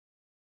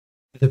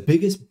The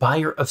biggest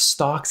buyer of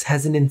stocks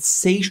has an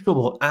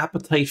insatiable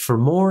appetite for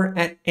more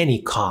at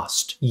any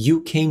cost. You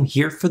came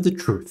here for the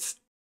truth.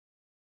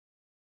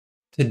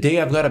 Today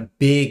I've got a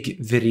big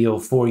video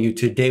for you.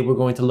 Today we're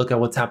going to look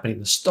at what's happening in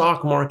the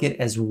stock market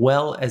as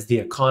well as the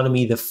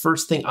economy. The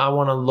first thing I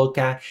want to look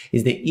at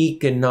is the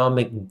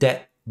economic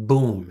debt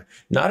boom.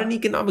 Not an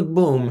economic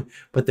boom,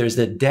 but there's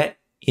the debt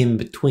in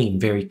between.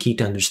 Very key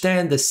to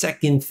understand. The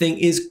second thing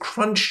is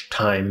crunch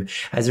time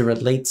as it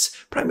relates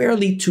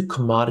primarily to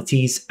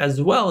commodities,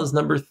 as well as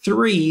number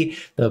three,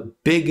 the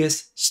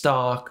biggest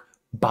stock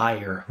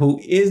buyer. Who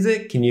is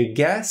it? Can you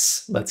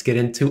guess? Let's get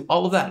into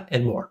all of that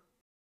and more.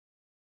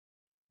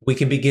 We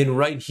can begin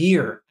right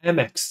here.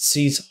 Amex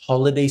sees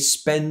holiday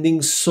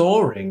spending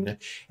soaring.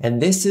 And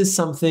this is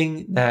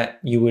something that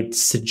you would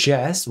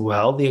suggest,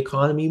 well, the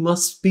economy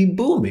must be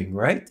booming,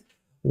 right?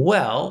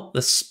 Well,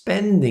 the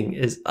spending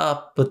is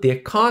up, but the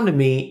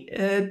economy,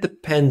 it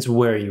depends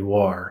where you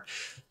are.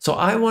 So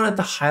I wanted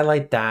to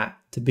highlight that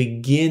to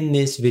begin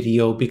this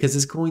video because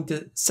it's going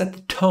to set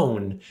the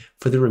tone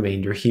for the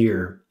remainder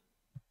here.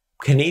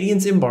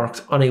 Canadians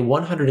embarked on a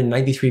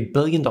 $193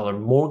 billion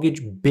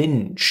mortgage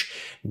binge.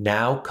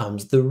 Now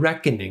comes the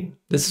reckoning.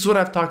 This is what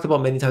I've talked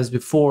about many times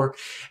before,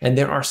 and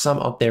there are some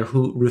out there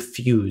who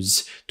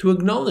refuse to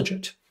acknowledge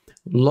it.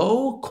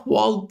 Low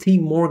quality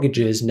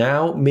mortgages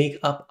now make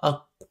up a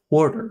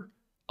quarter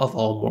of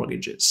all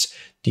mortgages.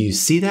 Do you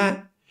see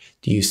that?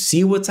 Do you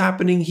see what's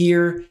happening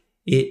here?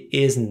 It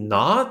is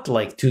not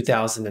like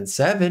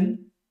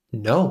 2007.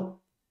 No,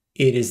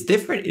 it is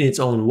different in its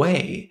own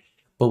way.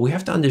 But we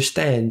have to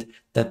understand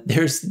that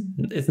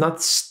it's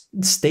not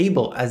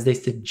stable as they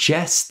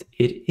suggest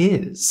it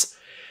is.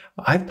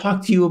 I've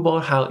talked to you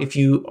about how if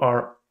you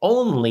are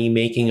only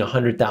making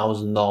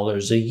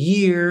 $100,000 a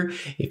year,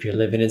 if you're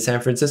living in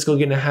San Francisco,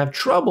 you're going to have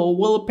trouble.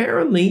 Well,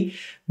 apparently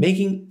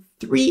making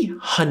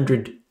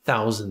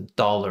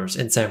 $300,000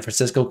 in San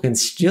Francisco can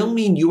still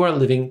mean you are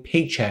living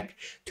paycheck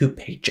to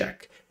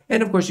paycheck.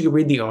 And of course, you can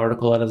read the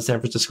article out of the San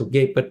Francisco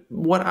Gate, but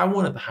what I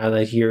wanted to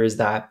highlight here is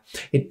that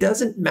it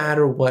doesn't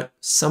matter what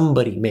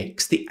somebody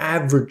makes, the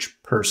average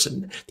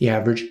person, the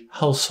average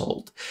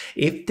household.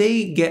 If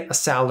they get a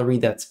salary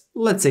that's,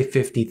 let's say,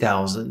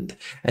 $50,000,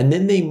 and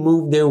then they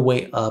move their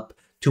way up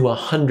to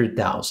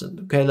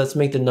 $100,000, okay, let's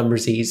make the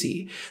numbers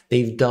easy.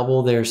 They've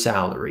doubled their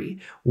salary.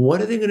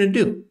 What are they going to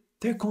do?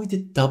 They're going to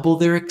double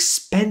their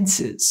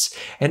expenses.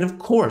 And of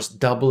course,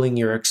 doubling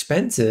your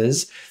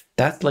expenses,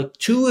 that's like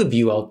two of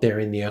you out there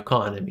in the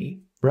economy,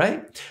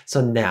 right?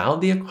 So now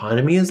the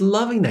economy is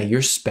loving that.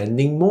 You're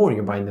spending more.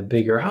 You're buying the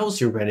bigger house.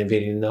 You're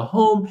renovating the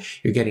home.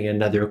 You're getting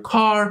another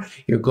car.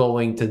 You're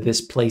going to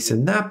this place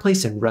and that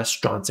place and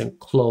restaurants and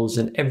clothes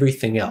and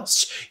everything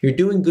else. You're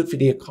doing good for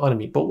the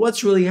economy. But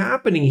what's really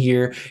happening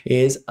here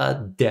is a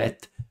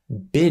debt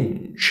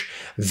binge.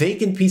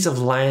 Vacant piece of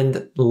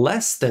land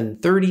less than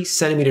 30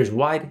 centimeters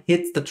wide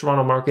hits the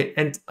Toronto market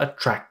and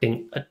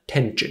attracting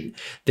attention.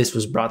 This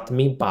was brought to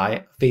me by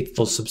a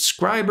faithful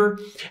subscriber,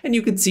 and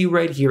you can see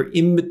right here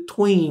in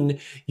between,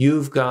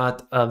 you've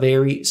got a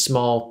very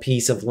small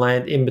piece of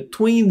land in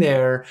between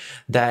there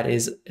that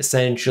is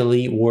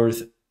essentially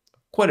worth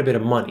quite a bit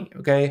of money,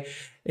 okay?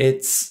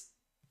 It's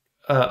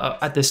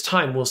at this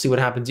time, we'll see what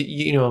happens.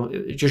 You know,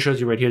 it just shows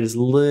you right here, this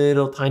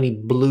little tiny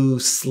blue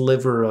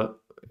sliver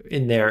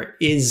in there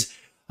is,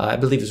 I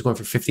believe it's going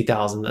for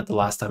 $50,000 at the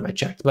last time I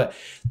checked. But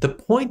the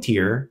point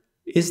here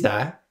is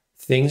that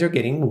things are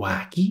getting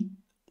wacky.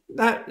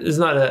 That is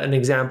not an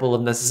example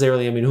of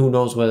necessarily, I mean, who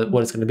knows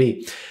what it's going to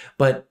be.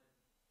 But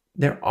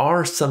there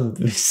are some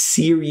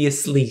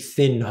seriously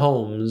thin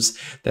homes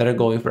that are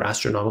going for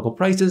astronomical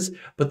prices.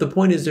 But the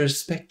point is there's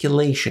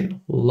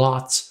speculation,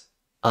 lots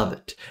of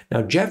it.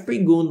 Now, Jeffrey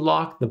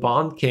Gundlach, the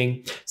bond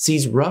king,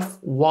 sees rough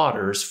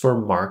waters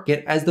for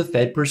market as the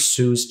Fed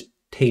pursues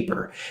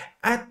taper.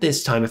 At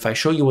this time, if I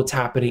show you what's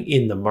happening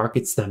in the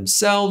markets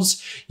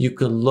themselves, you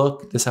can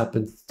look, this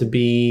happens to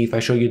be, if I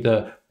show you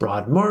the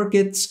broad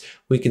markets,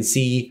 we can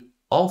see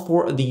all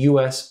four of the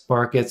US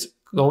markets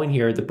going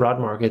here, the broad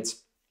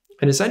markets.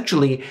 And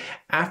essentially,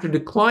 after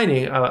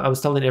declining, I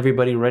was telling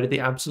everybody right at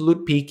the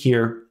absolute peak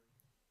here,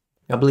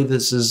 I believe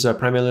this is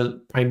primarily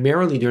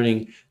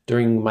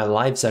during my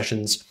live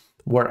sessions,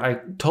 where I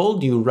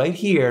told you right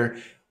here,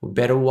 we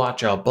better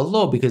watch out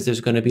below because there's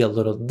going to be a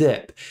little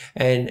dip.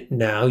 And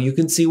now you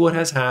can see what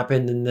has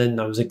happened. And then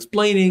I was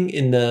explaining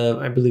in the,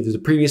 I believe it was the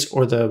previous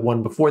or the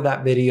one before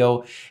that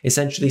video,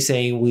 essentially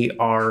saying we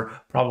are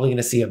probably going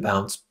to see a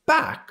bounce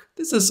back.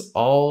 This is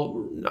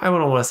all, I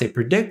don't want to say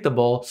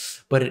predictable,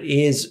 but it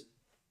is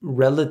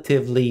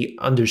relatively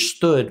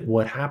understood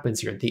what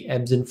happens here, the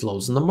ebbs and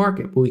flows in the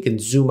market. But we can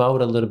zoom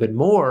out a little bit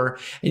more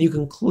and you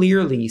can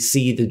clearly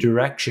see the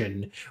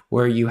direction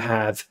where you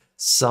have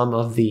some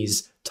of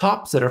these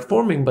tops that are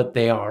forming, but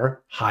they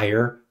are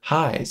higher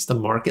highs. The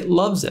market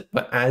loves it.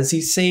 But as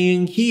he's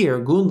saying here,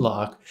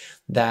 Gundlach,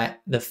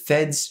 that the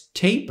Fed's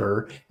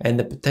taper and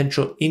the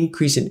potential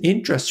increase in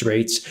interest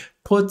rates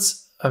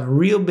puts a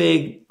real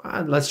big,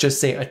 let's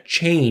just say, a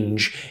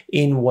change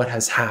in what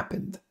has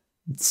happened.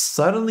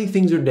 Suddenly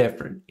things are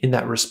different in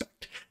that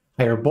respect.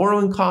 higher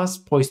borrowing costs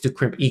poised to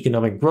crimp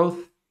economic growth.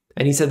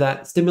 And he said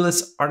that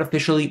stimulus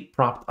artificially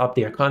propped up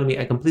the economy.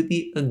 I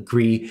completely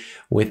agree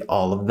with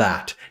all of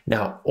that.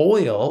 Now,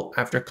 oil,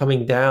 after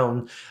coming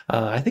down,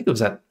 I think it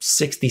was at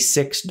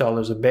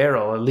 $66 a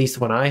barrel, at least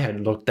when I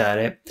had looked at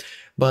it.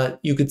 But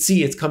you could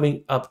see it's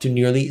coming up to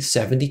nearly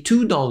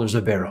 $72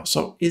 a barrel.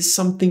 So is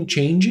something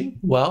changing?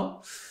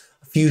 Well,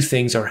 a few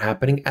things are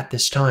happening at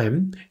this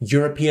time.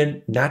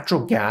 European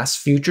natural gas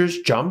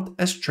futures jumped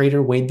as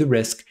trader weighed the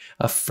risk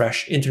of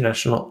fresh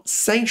international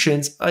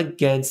sanctions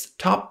against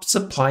top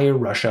supplier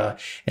Russia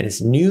and its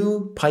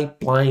new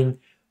pipeline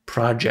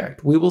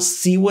project. We will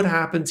see what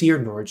happens here.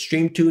 Nord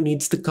Stream 2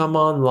 needs to come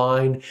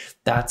online.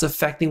 That's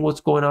affecting what's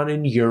going on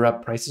in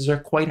Europe. Prices are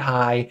quite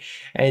high.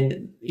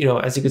 And,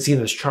 as you can see in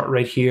this chart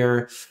right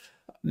here,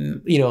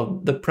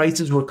 the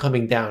prices were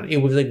coming down.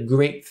 It was a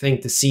great thing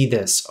to see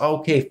this.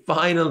 Okay,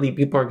 finally,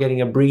 people are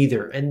getting a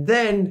breather. And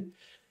then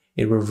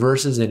it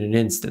reverses in an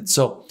instant.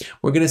 So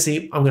we're going to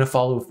see, I'm going to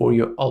follow for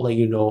you. I'll let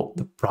you know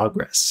the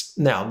progress.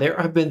 Now, there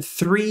have been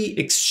 3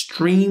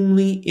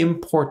 extremely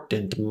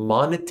important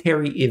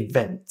monetary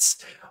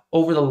events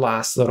over the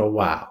last little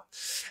while.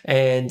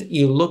 And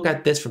you look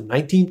at this from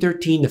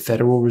 1913, the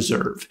Federal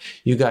Reserve.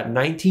 You got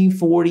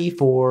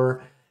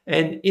 1944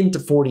 and into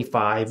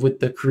 45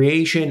 with the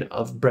creation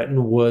of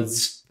Bretton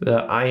Woods, the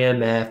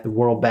IMF, the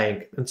World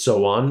Bank, and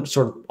so on,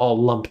 sort of all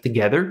lumped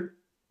together.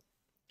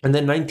 And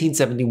then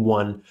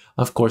 1971,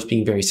 of course,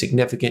 being very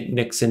significant,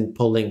 Nixon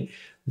pulling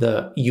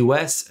the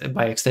US,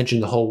 by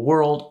extension, the whole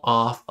world,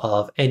 off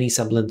of any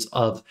semblance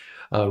of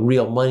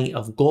real money,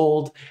 of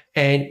gold.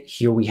 And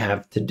here we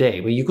have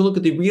today. But you can look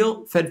at the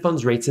real Fed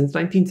funds rate since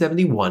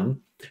 1971,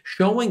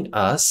 showing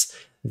us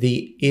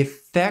the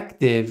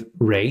effective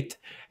rate.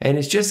 And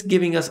it's just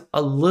giving us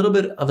a little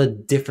bit of a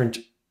different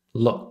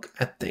look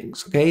at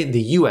things, okay?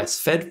 The US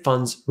Fed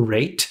funds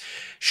rate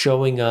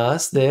showing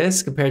us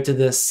this compared to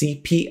the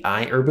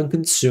CPI, urban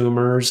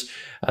consumers,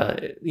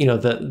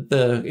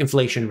 the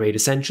inflation rate.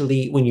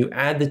 Essentially, when you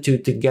add the two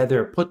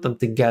together, put them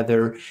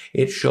together,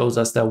 it shows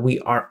us that we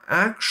are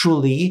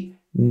actually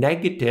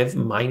negative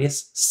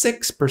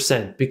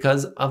 -6%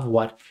 because of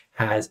what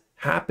has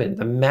happened.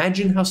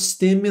 Imagine how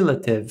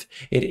stimulative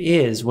it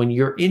is when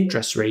your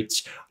interest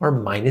rates are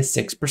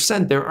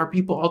 -6%. There are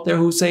people out there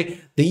who say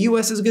the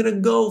US is going to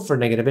go for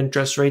negative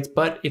interest rates,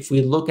 but if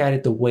we look at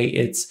it the way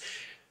it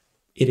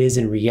is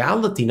in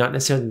reality, not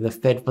necessarily the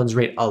Fed funds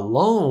rate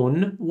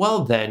alone,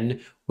 well, then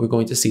we're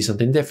going to see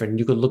something different.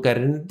 You could look at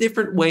it in a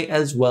different way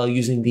as well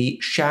using the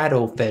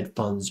shadow Fed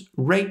funds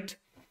rate.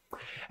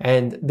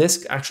 And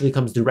this actually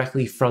comes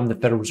directly from the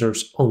Federal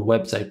Reserve's own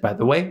website, by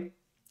the way.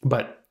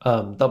 But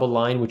Double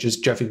Line, which is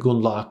Jeffrey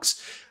Gundlach's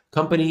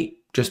company,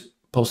 just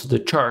posted the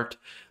chart,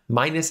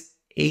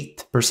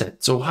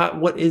 -8%. So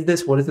what is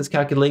this? What is this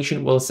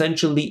calculation? Well,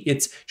 essentially,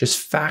 it's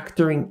just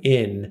factoring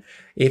in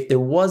if there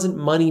wasn't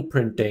money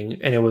printing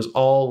and it was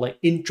all like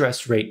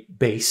interest rate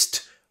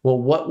based, well,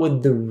 what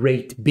would the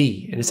rate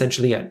be? And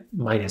essentially at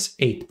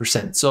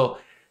 -8%. So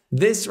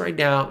this right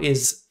now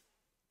is,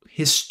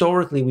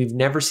 historically, we've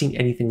never seen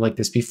anything like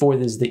this before.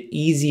 This is the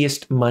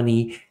easiest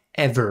money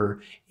ever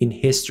in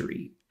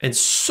history. And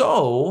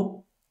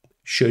so,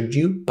 should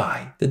you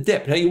buy the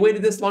dip? Now, you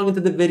waited this long into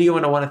the video,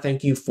 and I want to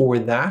thank you for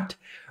that.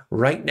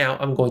 Right now,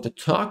 I'm going to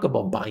talk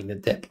about buying the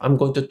dip. I'm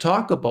going to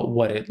talk about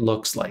what it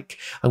looks like.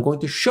 I'm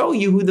going to show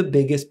you who the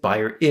biggest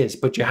buyer is,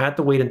 but you had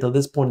to wait until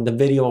this point in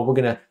the video, and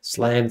we're going to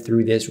slam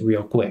through this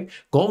real quick.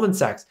 Goldman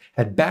Sachs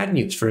had bad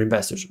news for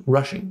investors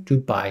rushing to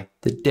buy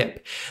the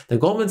dip. The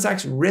Goldman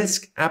Sachs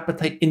risk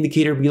appetite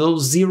indicator below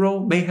 0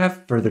 may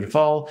have further to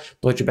fall.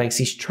 Deutsche Bank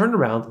sees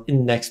turnaround in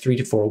the next 3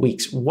 to 4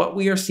 weeks. What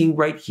we are seeing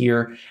right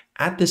here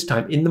at this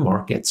time in the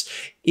markets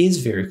is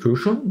very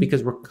crucial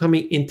because we're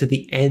coming into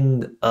the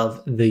end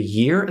of the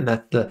year, and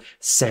that's the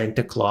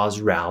Santa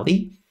Claus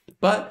rally.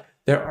 But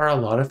there are a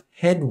lot of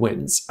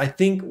headwinds. I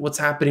think what's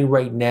happening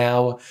right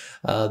now,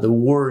 the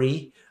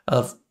worry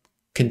of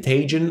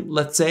contagion,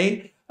 let's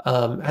say,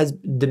 has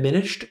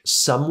diminished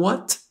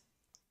somewhat.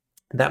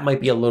 That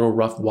might be a little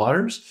rough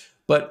waters,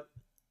 but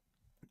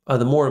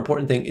the more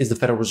important thing is the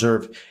Federal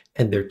Reserve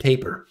and their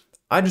taper.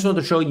 I just want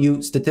to show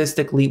you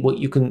statistically what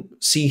you can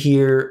see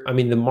here. I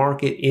mean, the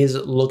market is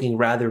looking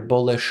rather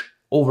bullish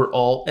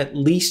overall, at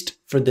least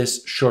for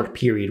this short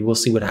period. We'll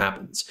see what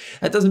happens.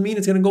 That doesn't mean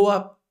it's going to go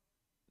up.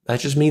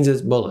 That just means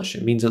it's bullish.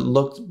 It means it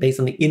looks,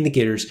 based on the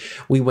indicators,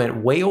 we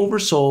went way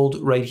oversold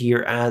right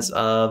here as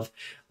of,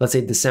 let's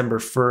say, December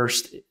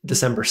 1st,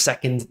 December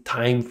 2nd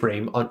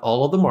timeframe on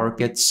all of the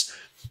markets.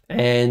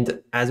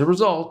 And as a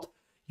result,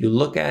 you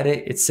look at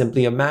it, it's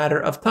simply a matter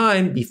of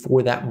time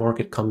before that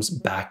market comes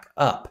back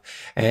up.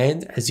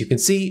 And as you can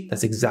see,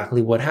 that's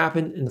exactly what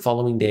happened in the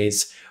following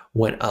days,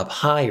 went up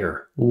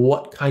higher.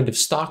 What kind of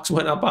stocks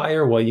went up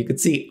higher? Well, you could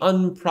see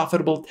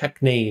unprofitable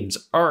tech names,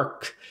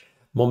 ARK,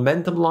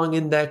 Momentum Long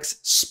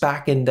Index,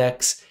 SPAC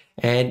Index,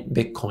 and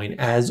Bitcoin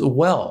as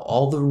well.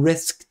 All the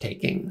risk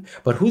taking.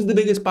 But who's the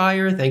biggest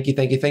buyer? Thank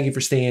you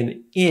for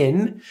staying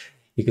in.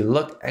 You can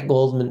look at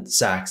Goldman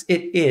Sachs.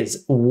 It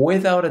is,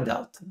 without a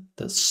doubt,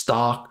 the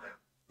stock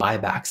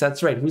buybacks.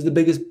 That's right. Who's the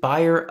biggest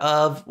buyer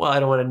of, well, I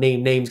don't want to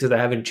name names because I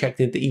haven't checked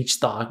into each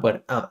stock,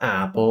 but of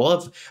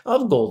Apple,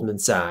 of Goldman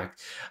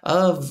Sachs,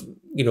 of,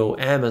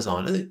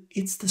 Amazon.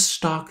 It's the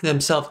stock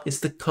themselves. It's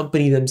the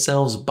company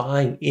themselves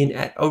buying in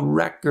at a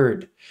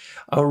record.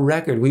 A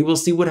record. We will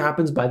see what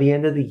happens by the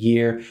end of the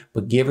year,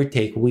 but give or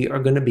take, we are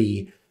going to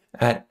be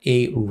at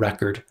a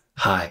record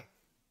high.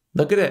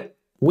 Look at it.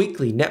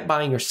 Weekly net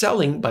buying or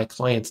selling by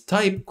client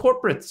type,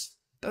 corporates.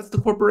 That's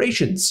the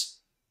corporations.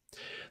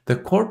 The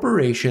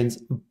corporations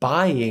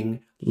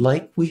buying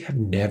like we have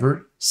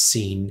never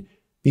seen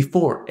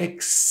before.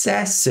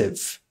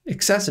 Excessive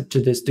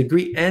to this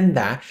degree, and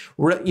that,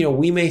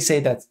 we may say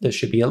that this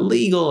should be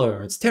illegal,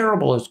 or it's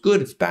terrible, it's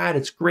good, it's bad,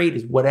 it's great,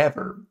 it's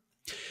whatever.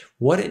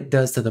 What it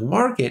does to the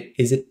market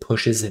is it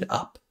pushes it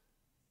up.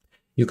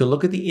 You can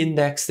look at the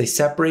index. They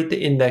separate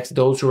the index.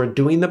 Those who are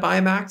doing the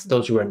buybacks,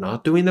 those who are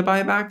not doing the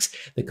buybacks,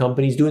 the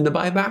companies doing the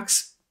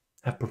buybacks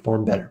have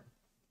performed better.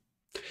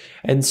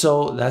 And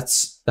so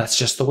that's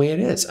just the way it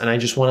is. And I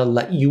just want to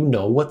let you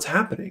know what's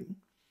happening.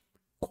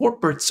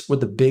 Corporates were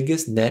the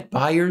biggest net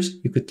buyers.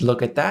 You could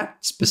look at that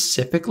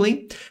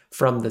specifically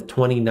from the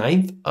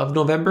 29th of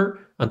November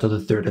until the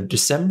 3rd of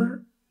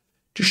December,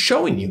 just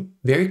showing you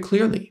very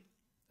clearly.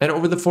 And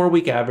over the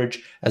 4-week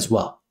average as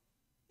well.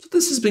 So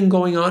this has been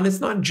going on. It's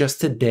not just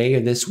today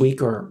or this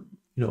week or,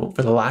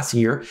 for the last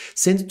year.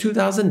 Since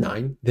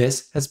 2009,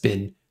 this has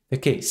been the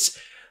case.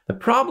 The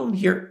problem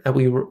here that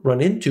we run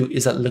into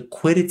is that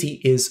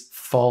liquidity is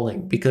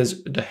falling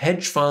because the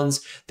hedge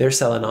funds, they're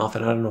selling off.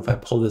 And I don't know if I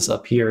pull this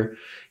up here.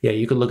 Yeah,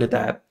 you could look at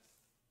that.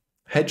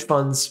 Hedge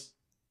funds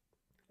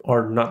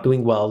are not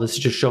doing well. This is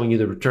just showing you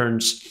the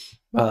returns,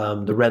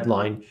 the red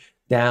line,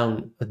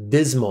 down a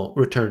dismal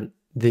return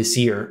this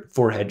year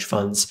for hedge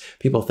funds.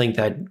 People think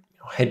that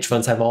hedge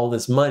funds have all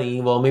this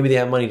money. Well, maybe they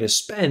have money to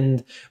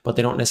spend, but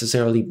they don't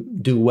necessarily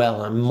do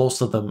well. And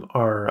most of them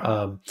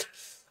are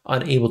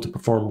unable to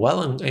perform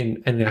well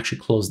and actually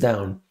close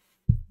down.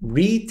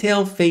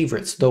 Retail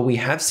favorites, though we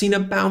have seen a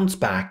bounce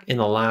back in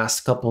the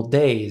last couple of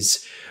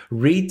days,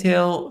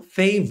 retail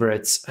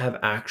favorites have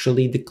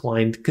actually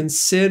declined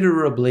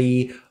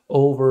considerably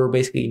over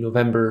basically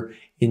November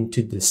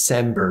into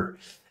December.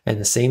 And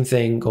the same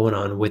thing going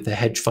on with the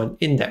hedge fund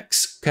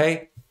index,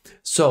 okay?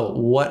 So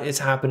what is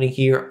happening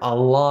here? A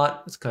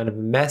lot. It's kind of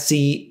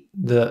messy.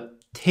 The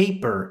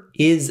taper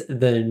is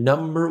the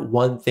number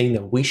one thing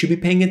that we should be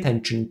paying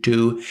attention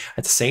to.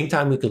 At the same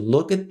time, we could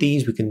look at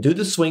these. We can do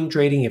the swing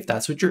trading if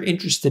that's what you're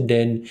interested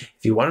in.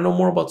 If you want to know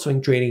more about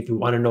swing trading, if you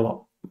want to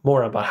know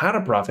more about how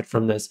to profit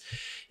from this,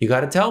 you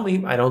got to tell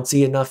me. I don't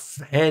see enough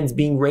hands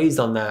being raised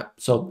on that.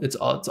 So it's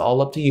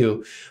all up to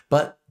you.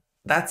 But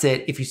that's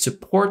it. If you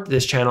support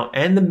this channel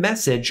and the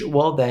message,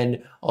 well,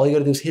 then all you got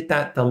to do is hit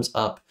that thumbs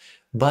up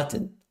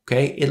button.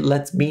 Okay. It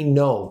lets me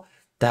know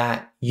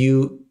that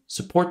you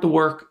support the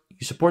work,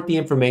 you support the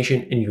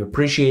information, and you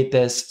appreciate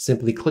this.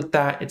 Simply click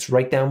that. It's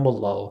right down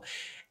below.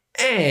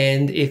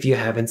 And if you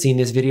haven't seen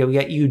this video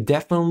yet, you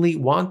definitely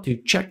want to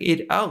check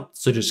it out.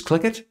 So just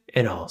click it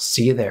and I'll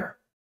see you there.